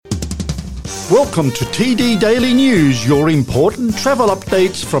Welcome to TD Daily News, your important travel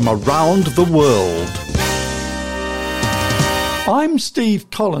updates from around the world. I'm Steve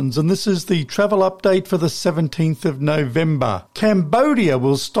Collins and this is the travel update for the 17th of November. Cambodia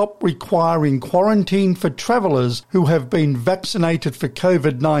will stop requiring quarantine for travellers who have been vaccinated for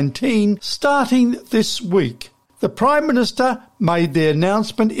COVID-19 starting this week. The Prime Minister made the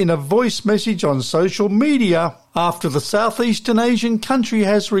announcement in a voice message on social media after the Southeastern Asian country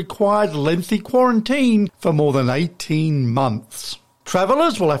has required lengthy quarantine for more than 18 months.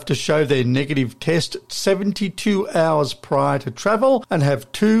 Travellers will have to show their negative test 72 hours prior to travel and have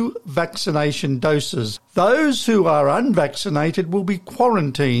 2 vaccination doses. Those who are unvaccinated will be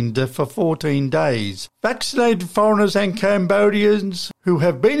quarantined for 14 days. Vaccinated foreigners and Cambodians who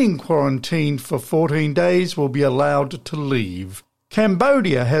have been in quarantine for 14 days will be allowed to leave.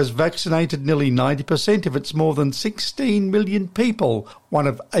 Cambodia has vaccinated nearly 90% of its more than 16 million people, one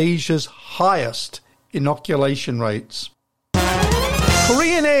of Asia's highest inoculation rates.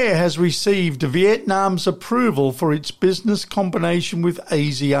 Korean Air has received Vietnam's approval for its business combination with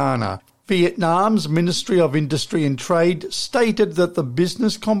Asiana. Vietnam's Ministry of Industry and Trade stated that the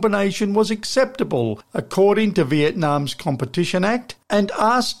business combination was acceptable according to Vietnam's Competition Act and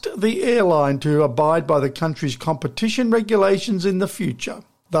asked the airline to abide by the country's competition regulations in the future.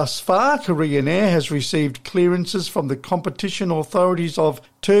 Thus far, Korean Air has received clearances from the competition authorities of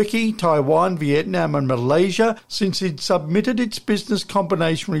Turkey, Taiwan, Vietnam and Malaysia since it submitted its business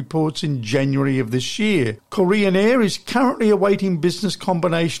combination reports in January of this year. Korean Air is currently awaiting business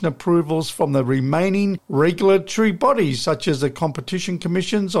combination approvals from the remaining regulatory bodies such as the competition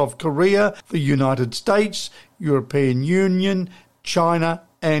commissions of Korea, the United States, European Union, China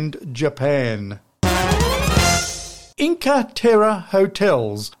and Japan. Inca Terra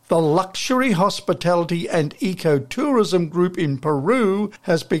Hotels, the luxury hospitality and ecotourism group in Peru,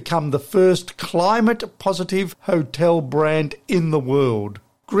 has become the first climate-positive hotel brand in the world.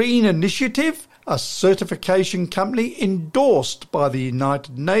 Green Initiative, a certification company endorsed by the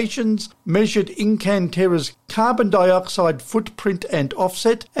United Nations, measured Inca Terra's carbon dioxide footprint and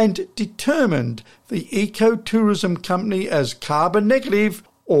offset and determined the ecotourism company as carbon negative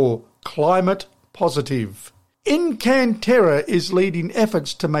or climate positive. Inca Terra is leading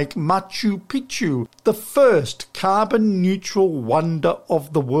efforts to make Machu Picchu the first carbon-neutral wonder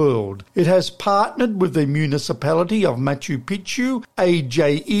of the world. It has partnered with the municipality of Machu Picchu,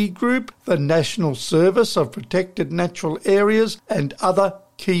 AJE Group, the National Service of Protected Natural Areas, and other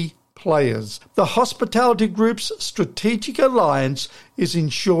key players. The hospitality group's strategic alliance is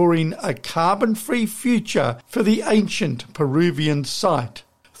ensuring a carbon-free future for the ancient Peruvian site.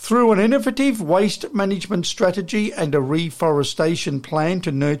 Through an innovative waste management strategy and a reforestation plan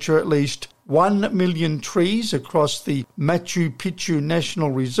to nurture at least 1 million trees across the Machu Picchu National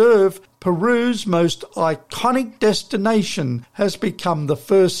Reserve, Peru's most iconic destination has become the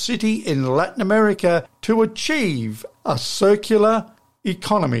first city in Latin America to achieve a circular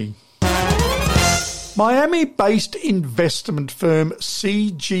economy. Miami-based investment firm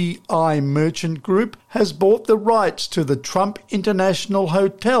CGI Merchant Group has bought the rights to the Trump International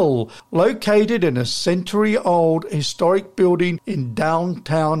Hotel, located in a century-old historic building in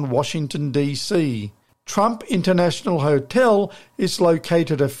downtown Washington, D.C. Trump International Hotel is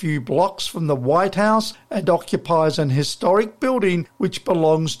located a few blocks from the White House and occupies an historic building which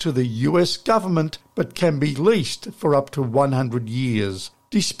belongs to the U.S. government but can be leased for up to 100 years.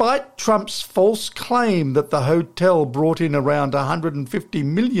 Despite Trump's false claim that the hotel brought in around $150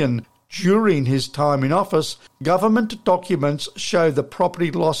 million during his time in office, government documents show the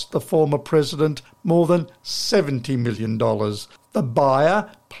property lost the former president more than $70 million. The buyer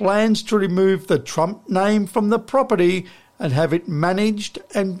plans to remove the Trump name from the property and have it managed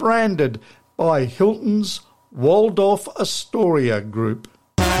and branded by Hilton's Waldorf Astoria Group.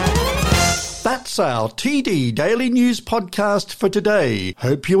 That's our TD Daily News podcast for today.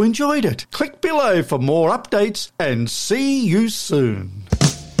 Hope you enjoyed it. Click below for more updates and see you soon.